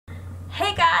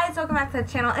Hey guys, welcome back to the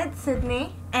channel. It's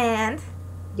Sydney and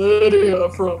Lydia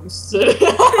from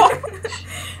Sydia.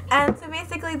 and so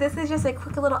basically this is just a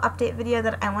quick little update video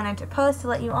that I wanted to post to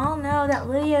let you all know that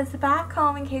Lydia is back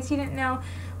home. In case you didn't know,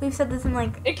 we've said this in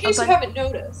In case you haven't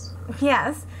noticed.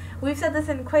 Yes, we've said this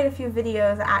in quite a few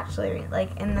videos actually.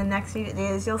 Like in the next few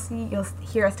days, you'll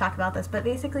hear us talk about this. But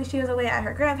basically, she was away at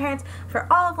her grandparents for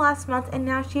all of last month, and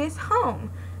now she is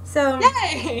home. So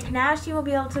Yay! now she will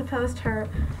be able to post her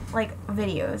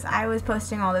videos. I was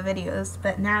posting all the videos,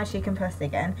 but now she can post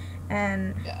again,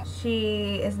 and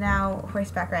she is now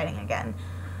horseback riding again.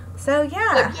 So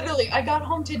yeah. Like literally, I got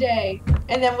home today,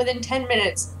 and then within 10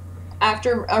 minutes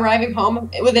after arriving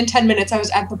home, within 10 minutes I was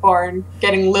at the barn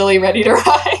getting Lily ready to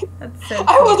ride. That's so cool.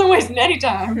 I wasn't wasting any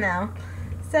time. No.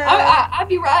 So I'd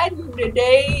be riding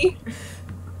today.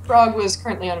 Frog was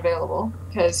currently unavailable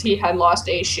because he had lost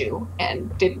a shoe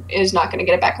and is not going to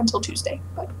get it back until Tuesday.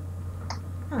 But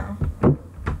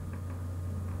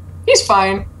he's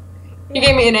fine. He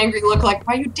gave me an angry look like,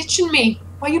 why you ditching me?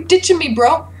 Why you ditching me,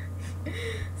 bro?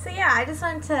 So yeah, I just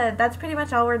wanted to, that's pretty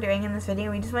much all we're doing in this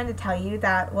video. We just wanted to tell you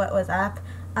that what was up.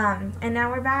 And now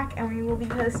we're back and we will be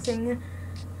posting,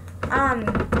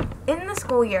 in the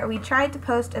school year, we tried to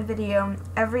post a video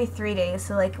every 3 days.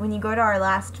 So like when you go to our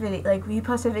last video, like we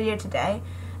post a video today,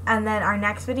 and then our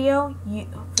next video, we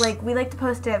like to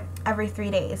post it every 3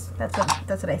 days. That's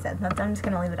what I said. I'm just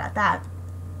gonna leave it at that.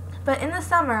 But in the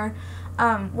summer,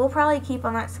 we'll probably keep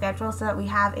on that schedule so that we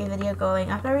have a video going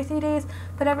up every 3 days,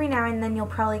 but every now and then you'll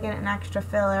probably get an extra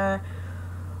filler,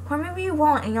 or maybe you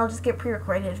won't and you'll just get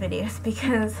pre-recorded videos,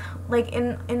 because like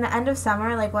in the end of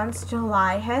summer, like once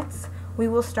July hits, we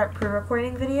will start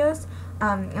pre-recording videos,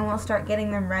 and we'll start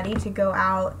getting them ready to go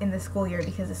out in the school year,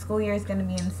 because the school year is going to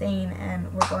be insane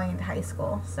and we're going into high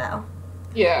school. So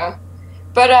yeah,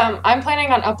 but I'm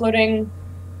planning on uploading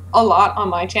a lot on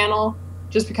my channel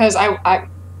just because I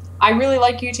really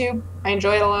like YouTube. I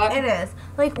enjoy it a lot. It is.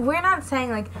 Like, we're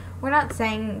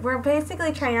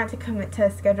basically trying not to commit to a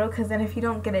schedule, because then if you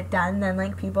don't get it done, then,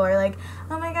 like, people are like,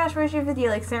 oh my gosh, where's your video?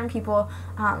 Like, certain people,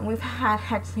 we've had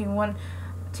actually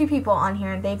two people on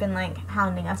here, and they've been, like,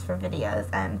 hounding us for videos,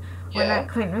 and we're not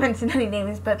going to mention any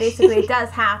names, but basically it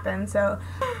does happen, so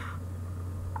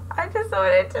I just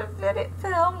wanted to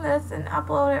film this and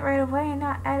upload it right away and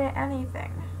not edit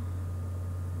anything.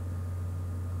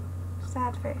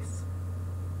 Sad face.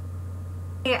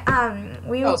 Yeah,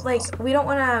 we don't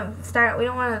want to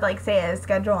say a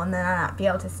schedule and then not be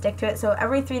able to stick to it. So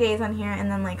every 3 days on here, and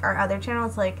then like our other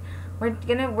channels, like we're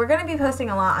gonna be posting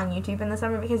a lot on YouTube in the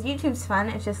summer, because YouTube's fun.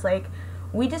 It's just like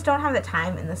we just don't have the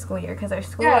time in the school year because our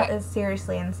school is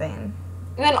seriously insane.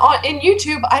 And then in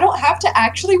YouTube, I don't have to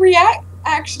actually respond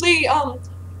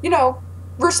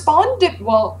to.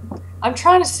 Well, I'm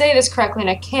trying to say this correctly and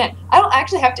I can't. I don't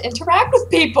actually have to interact with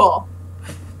people.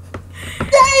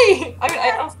 Yay! I mean,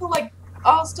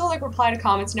 I'll still reply to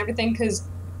comments and everything, because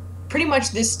pretty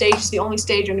much this stage is the only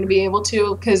stage I'm going to be able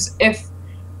to, because if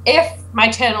my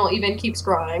channel even keeps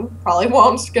growing, probably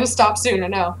won't, it's going to stop soon, I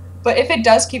know, but if it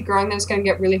does keep growing, then it's going to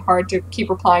get really hard to keep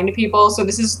replying to people, so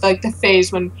this is like the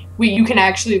phase when you can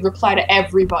actually reply to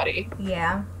everybody.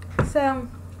 Yeah. So,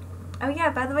 oh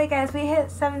yeah, by the way guys, we hit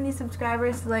 70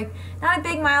 subscribers, so like, not a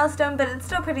big milestone, but it's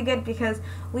still pretty good, because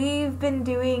we've been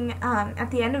doing, at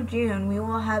the end of June, we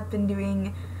will have been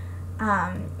doing,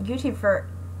 YouTube for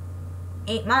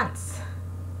 8 months.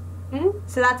 Mm-hmm.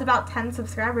 So that's about 10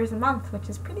 subscribers a month, which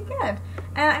is pretty good.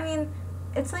 And I mean,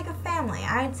 it's like a family.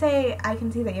 I'd say I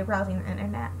can see that you're browsing the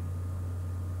internet.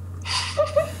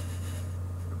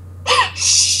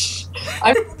 Shh.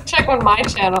 I'm gonna check on my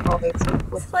channel.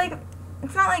 It's like,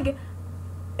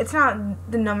 it's not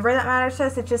the number that matters to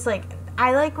us, it's just like,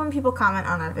 I like when people comment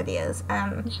on our videos,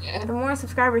 and the more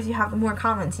subscribers you have, the more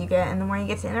comments you get, and the more you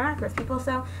get to interact with people,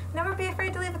 so never be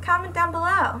afraid to leave a comment down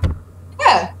below.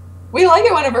 Yeah, we like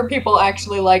it whenever people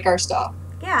actually like our stuff.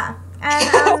 Yeah,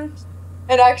 and,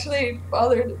 and actually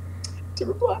bothered to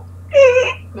reply.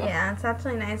 No. Yeah, it's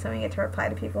actually nice when we get to reply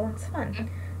to people, it's fun.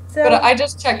 So, but I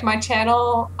just checked, my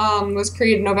channel was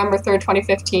created November 3rd,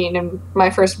 2015, and my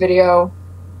first video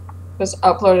was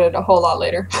uploaded a whole lot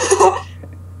later.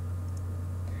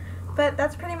 But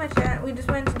that's pretty much it. We just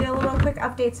wanted to do a little quick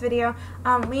updates video.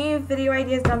 Leave video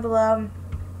ideas down below.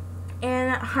 In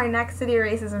our next City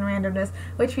Races and Randomness,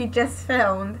 which we just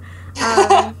filmed,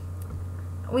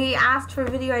 we asked for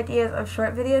video ideas of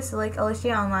short videos, so like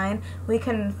Alicia Online, we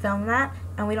can film that,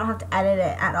 and we don't have to edit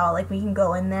it at all. Like, we can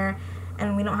go in there,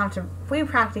 and we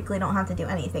practically don't have to do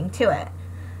anything to it.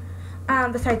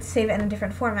 besides save it in a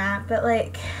different format, but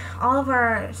like all of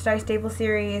our Star Stable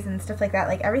series and stuff like that,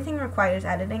 like everything requires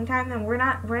editing time, and we're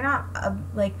not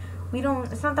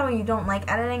it's not that we don't like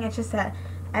editing, it's just that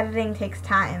editing takes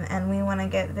time, and we want to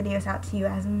get videos out to you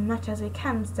as much as we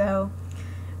can, so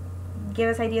give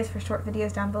us ideas for short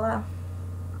videos down below.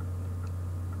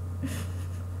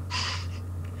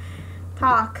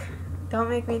 Talk. Don't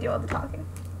make me do all the talking.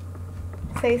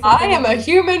 Say something. I am a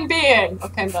human being!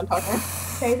 Okay, I'm done talking.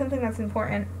 Say something that's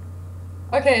important.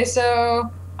 Okay, so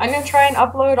I'm gonna try and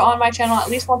upload on my channel at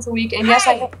least once a week, and yes,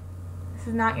 Hey! This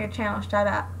is not your channel, shut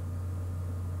up.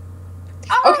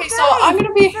 Okay, so I'm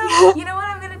gonna be... So, you know what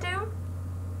I'm gonna do?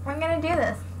 I'm gonna do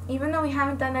this. Even though we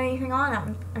haven't done anything on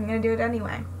them, I'm gonna do it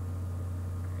anyway.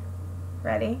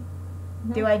 Ready?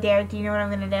 Mm-hmm. Do I dare? Do you know what I'm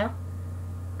gonna do?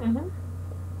 Mm-hmm.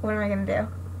 What am I gonna do?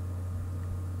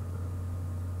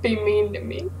 Be mean to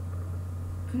me.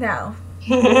 No.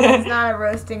 It's not a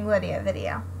roasting Lydia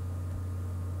video.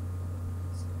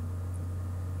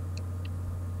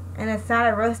 And it's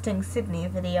not a roasting Sydney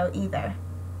video either.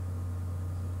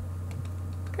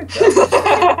 Good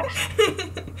job.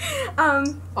 So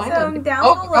down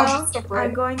below, gosh, so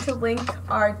I'm going to link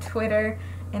our Twitter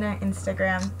and our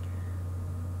Instagram.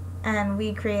 And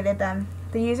we created them.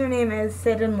 The username is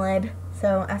Sid and Lyd,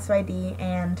 so SYD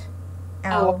and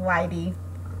LYD.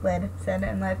 Lyd, Sid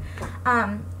and Lyd.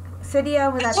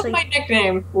 Sydia was actually... What's my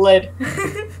nickname? Lyd.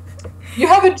 You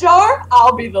have a jar?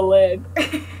 I'll be the lid.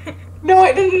 No,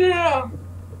 wait, no.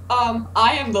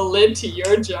 I am the lid to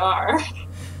your jar.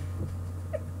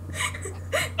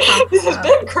 This has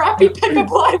been crappy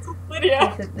pickup lines with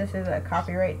Lydia. This is a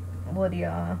copyright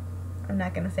Lydia. I'm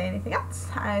not going to say anything else.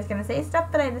 I was going to say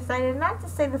stuff, but I decided not to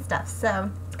say the stuff,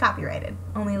 so it's copyrighted.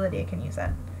 Only Lydia can use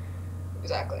it.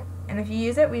 Exactly. And if you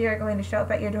use it, we are going to show up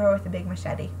at your door with a big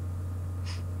machete.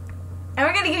 And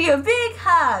we're going to give you a big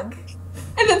hug.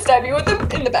 And then stab you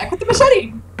in the back with the machete.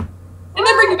 And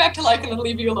then bring you back to life and then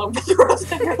leave you alone for the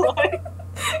rest of your life.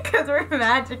 Because we're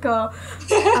magical.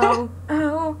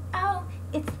 Oh,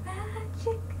 it's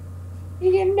magic.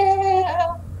 You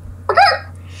know.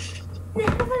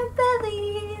 Never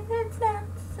believe it's not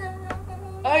so.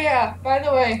 Oh yeah, by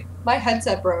the way, my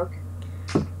headset broke.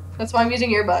 That's why I'm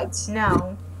using earbuds.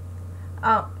 No.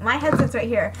 Oh, my headset's right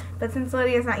here. But since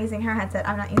Lydia's not using her headset,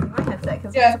 I'm not using my headset,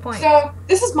 because what's the point? So,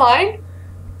 this is mine.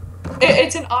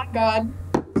 It's an On God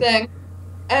thing.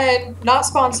 And not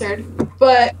sponsored,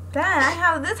 but... Then I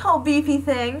have this whole beefy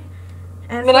thing.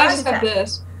 And then I just have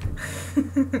this.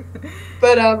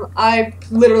 But,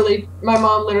 my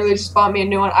mom literally just bought me a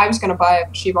new one. I was gonna buy it,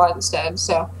 but she bought it instead,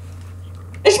 so.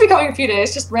 It should be coming in a few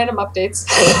days, just random updates.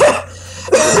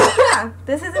 Yeah,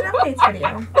 this is an updates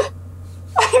video.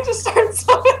 I just started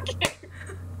suffocating.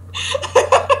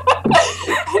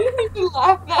 I didn't even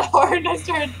laugh that hard and I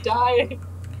started dying.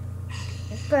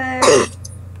 But,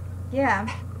 yeah,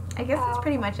 I guess that's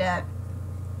pretty much it.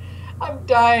 I'm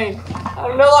dying.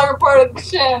 I'm no longer part of the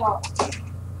channel.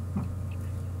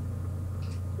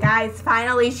 Guys,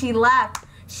 finally she left.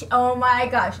 Oh my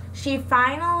gosh. She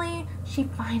finally,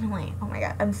 oh my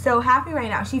god, I'm so happy right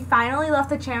now. She finally left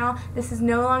the channel. This is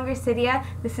no longer Sydia.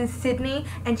 This is Sydney,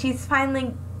 and she's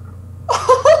finally...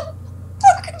 How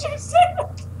could you say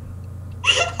that?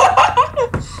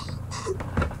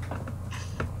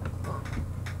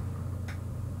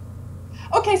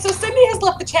 Okay, so Sydney has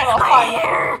left the channel.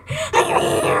 I'm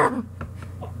here.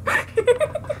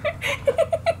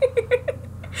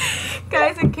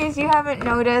 Guys, in case you haven't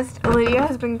noticed, Lydia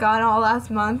has been gone all last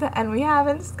month, and we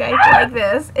haven't Skyped like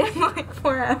this in like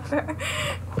forever.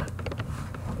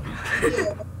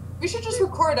 Yeah. We should just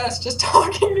record us just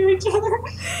talking to each other.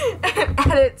 And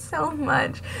edit so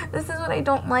much. This is what I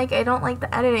don't like. I don't like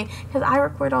the editing, because I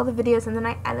record all the videos and then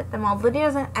I edit them all. Lydia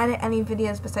doesn't edit any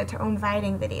videos besides her own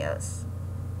fighting videos.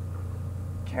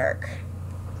 Jerk.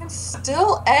 I can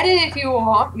still edit if you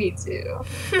want me to.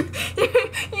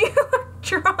 You look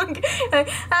drunk.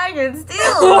 I can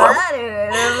still edit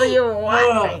it if you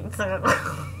want me to.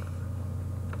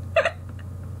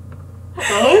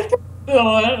 Look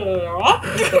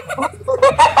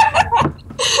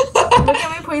at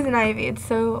my poison ivy. It's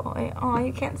so... Oh,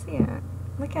 you can't see it.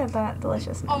 Look at that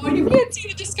deliciousness. Oh, you can't see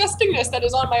the disgustingness that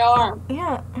is on my arm.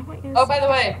 Yeah, I want you to Oh, by the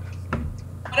way,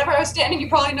 whenever I was standing, you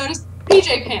probably noticed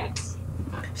PJ pants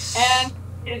and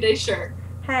a shirt.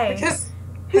 Hey. Because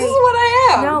this is what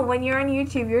I am. No, when you're on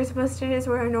YouTube, you're supposed to just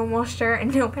wear a normal shirt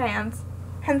and no pants.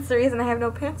 Hence the reason I have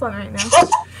no pants on right now.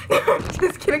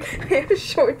 Just kidding. I have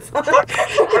shorts on. I have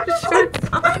shorts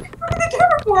on. I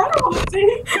don't want to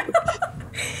see.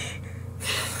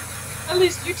 At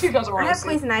least YouTube doesn't want I to have see.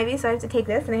 poison ivy, so I have to take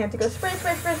this and I have to go spray,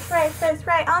 spray, spray, spray, spray,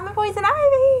 spray. I'm a poison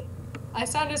ivy. I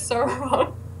sounded so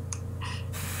wrong.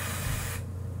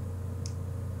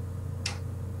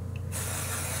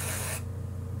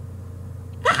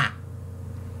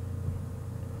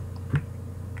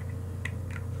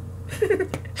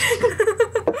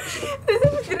 This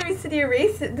is gonna be Sydia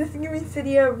race. This is gonna be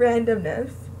Sydia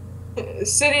randomness.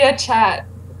 Sydia chat.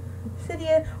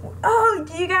 Sydia. Oh,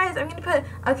 do you guys? I'm gonna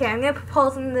put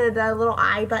polls in the little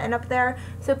I button up there.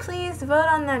 So please vote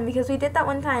on them because we did that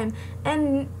one time,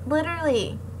 and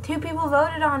literally 2 people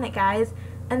voted on it, guys,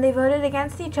 and they voted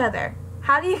against each other.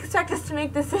 How do you expect us to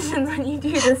make decisions when you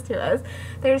do this to us?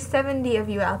 There's 70 of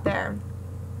you out there.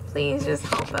 Please just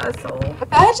help us all.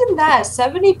 Imagine that,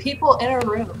 70 people in a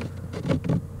room.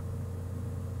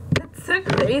 That's so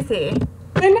crazy.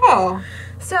 I know.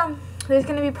 So there's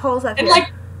gonna be polls up here.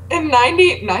 And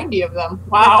 90 of them.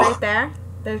 Wow. Like right there.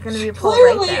 There's gonna be a poll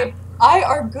Clearly, right there. I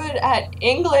are good at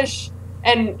English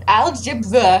and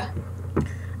algebra.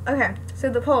 Okay, so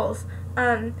the polls.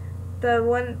 There's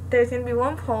gonna be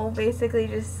one poll, basically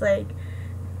just like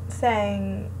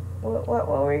saying what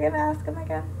were we gonna ask them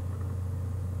again?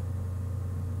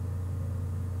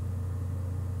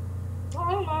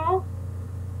 I don't know.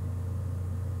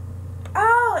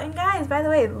 Oh, and guys, by the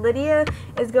way, Lydia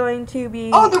is going to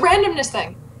be. Oh, the randomness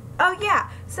thing. Oh yeah.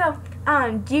 So,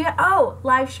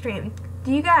 live stream.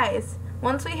 Do you guys,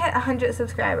 once we hit 100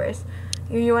 subscribers,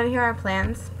 you want to hear our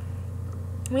plans?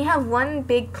 We have one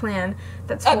big plan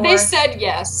that's for... They said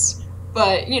yes,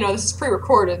 but, this is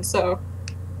pre-recorded, so...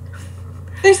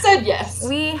 They said yes.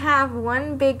 We have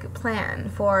one big plan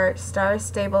for Star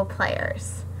Stable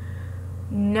players.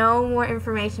 No more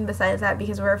information besides that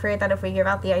because we're afraid that if we give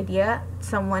out the idea,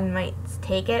 someone might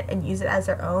take it and use it as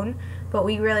their own. But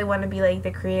we really want to be like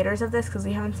the creators of this because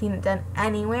we haven't seen it done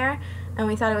anywhere, and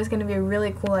we thought it was going to be a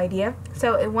really cool idea.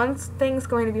 So one thing's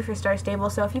going to be for Star Stable.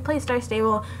 So if you play Star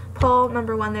Stable, poll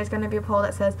number 1, there's going to be a poll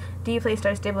that says, do you play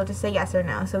Star Stable? Just say yes or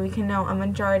no, so we can know a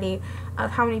majority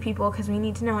of how many people, because we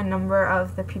need to know a number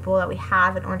of the people that we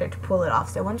have in order to pull it off.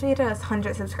 So once we hit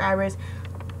 100 subscribers,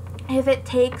 if it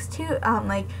takes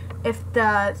if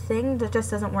the thing that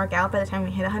just doesn't work out by the time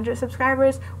we hit 100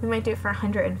 subscribers, we might do it for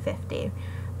 150.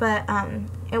 But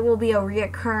it will be a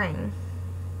reoccurring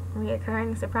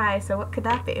surprise. So what could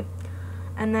that be?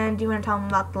 And then, do you want to tell them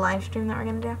about the live stream that we're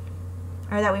gonna do,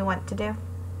 or that we want to do?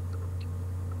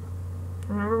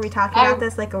 Remember we talked about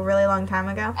this like a really long time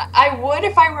ago. I would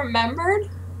if I remembered.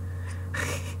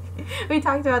 We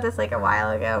talked about this like a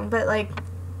while ago, but like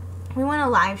we want to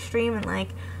live stream and like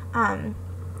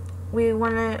we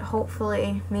want to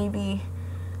hopefully maybe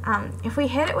if we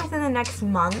hit it within the next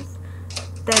month,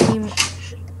 then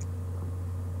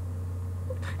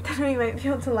we might be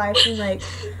able to live stream like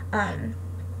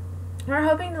we're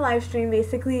hoping to live stream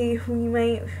basically. We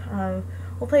might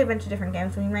we'll play a bunch of different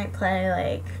games. We might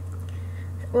play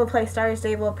we'll play Star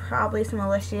Stable, probably some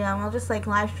Militia, and we'll just like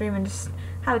live stream and just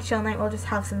have a chill night. We'll just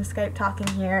have some Skype talking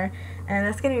here, and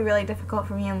that's going to be really difficult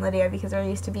for me and Lydia because we're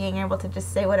used to being able to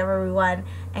just say whatever we want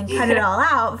and cut it all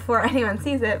out before anyone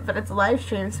sees it, but it's a live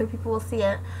stream so people will see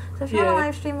it. So if you want to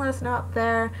live stream, let us know up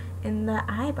there in the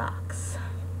iBox.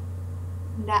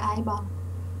 The eyeball.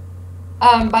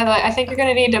 By the way, I think you're going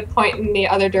to need to point in the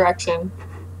other direction.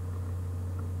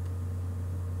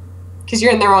 Because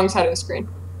you're in the wrong side of the screen.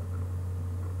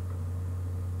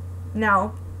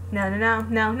 No,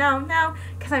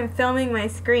 because I'm filming my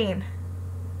screen.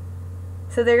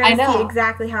 So they're going to see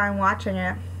exactly how I'm watching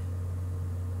it.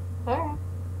 Alright.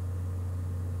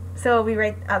 So it'll be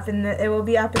right up it will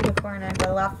be up in the corner,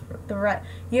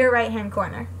 your right hand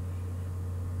corner.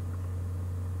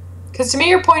 Because to me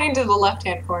you're pointing to the left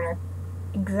hand corner.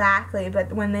 Exactly,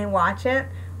 but when they watch it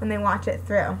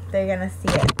through, they're going to see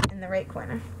it in the right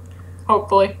corner.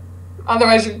 Hopefully.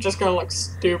 Otherwise you're just going to look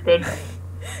stupid.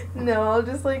 No, I'll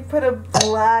just like put a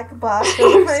black box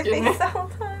over my face the whole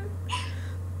time.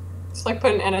 Just like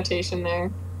put an annotation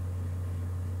there.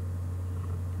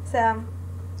 So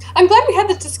I'm glad we had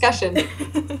this discussion.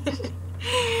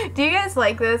 Do you guys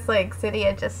like this? Like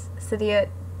Sydia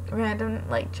random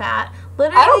like chat?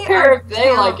 Literally, I don't care if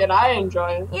they like it, I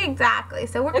enjoy it. Yeah, exactly.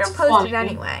 So we're gonna post it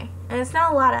anyway. And it's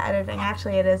not a lot of editing.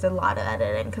 Actually it is a lot of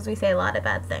editing because we say a lot of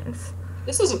bad things.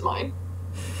 This isn't mine.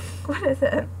 What is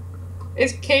it?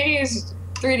 It's Katie's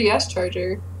 3DS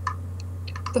charger.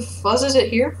 The fuzz is it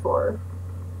here for?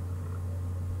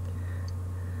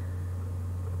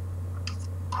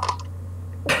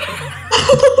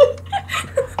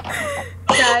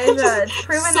 Guys, it's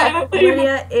proven that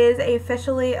Lydia is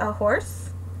officially a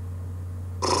horse.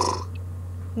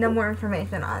 No more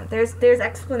information on. There's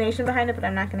explanation behind it, but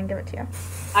I'm not going to give it to you.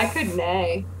 I could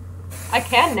neigh. I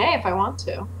can neigh if I want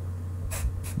to.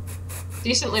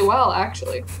 Decently well,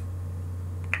 actually.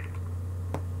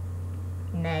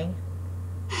 Nay.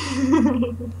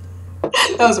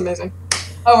 That was amazing.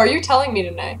 Oh, are you telling me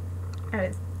to neigh?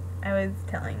 I was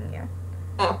telling you.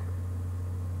 Oh.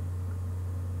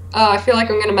 I feel like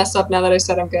I'm gonna mess up now that I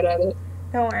said I'm good at it.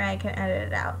 Don't worry, I can edit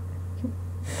it out.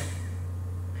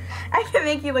 I can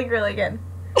make you look really good.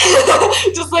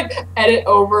 Just like edit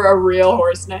over a real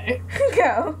horse neigh.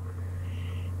 Go.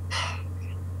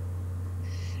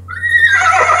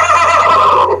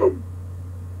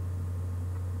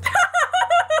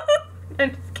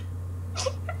 I'm just kidding.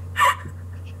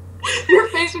 Your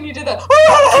face when you did that.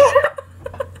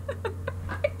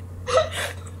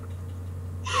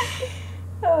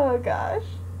 Oh gosh.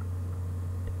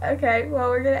 Okay, well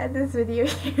we're gonna end this video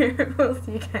here. We'll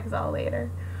see you guys all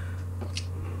later.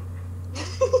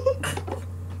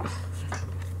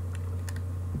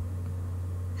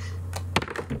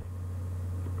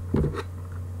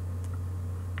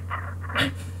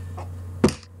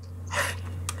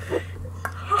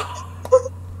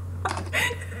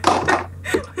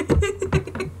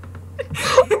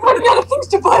 Running out of things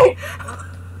to play.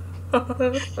 Oh.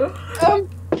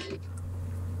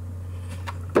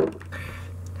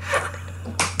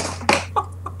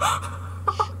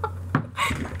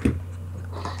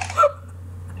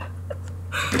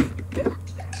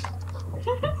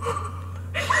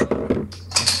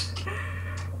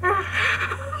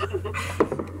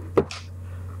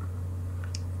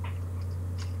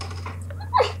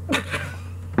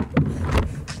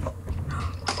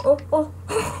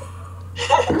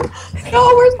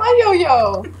 No, where's my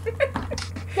yo-yo?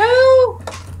 No.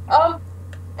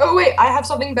 Oh wait, I have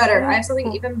something better. I have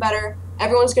something even better.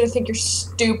 Everyone's gonna think you're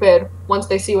stupid once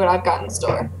they see what I've got in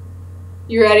store.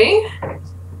 You ready?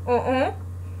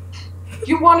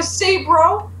 You want to see,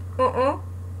 bro? You're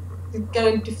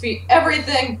gonna defeat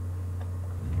everything.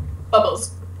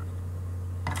 Bubbles.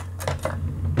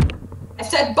 I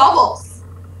said bubbles.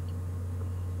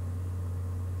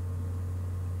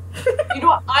 You know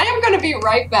what? I am gonna be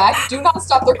right back. Do not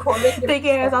stop the recording. Thank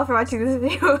you guys all for watching this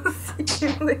video. See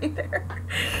you later.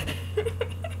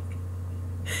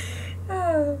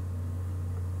 Oh.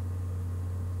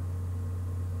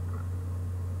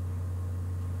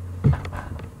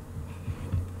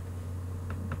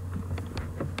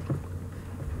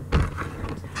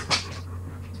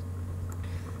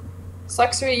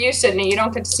 Sucks for you, Sydney. You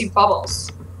don't get to see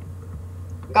bubbles.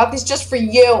 I got these just for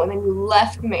you, and then you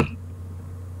left me.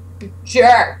 You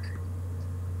jerk.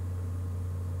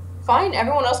 Fine,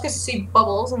 everyone else gets to see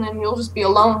bubbles, and then you'll just be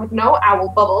alone with no owl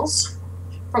bubbles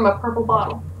from a purple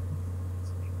bottle.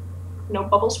 No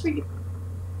bubbles for you.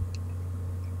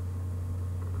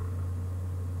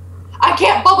 I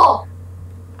can't bubble!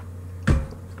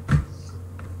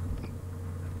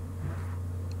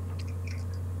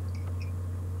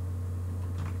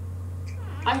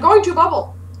 I'm going to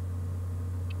bubble.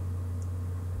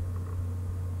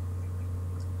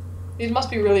 These must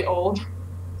be really old.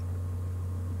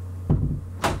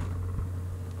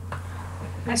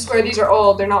 I swear these are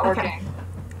old. They're not working.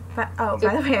 But, oh,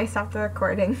 by the way, I stopped the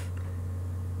recording.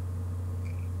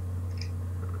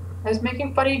 I was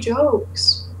making funny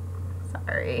jokes.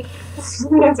 Sorry.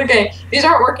 It's okay. These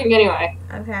aren't working anyway.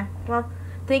 Okay. Well,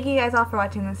 thank you guys all for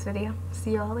watching this video.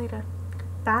 See you all later.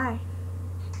 Bye.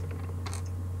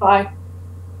 Bye.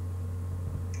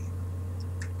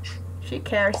 She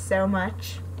cares so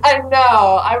much. I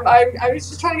know. I was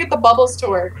just trying to get the bubbles to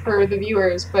work for the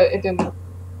viewers, but it didn't.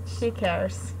 She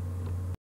cares.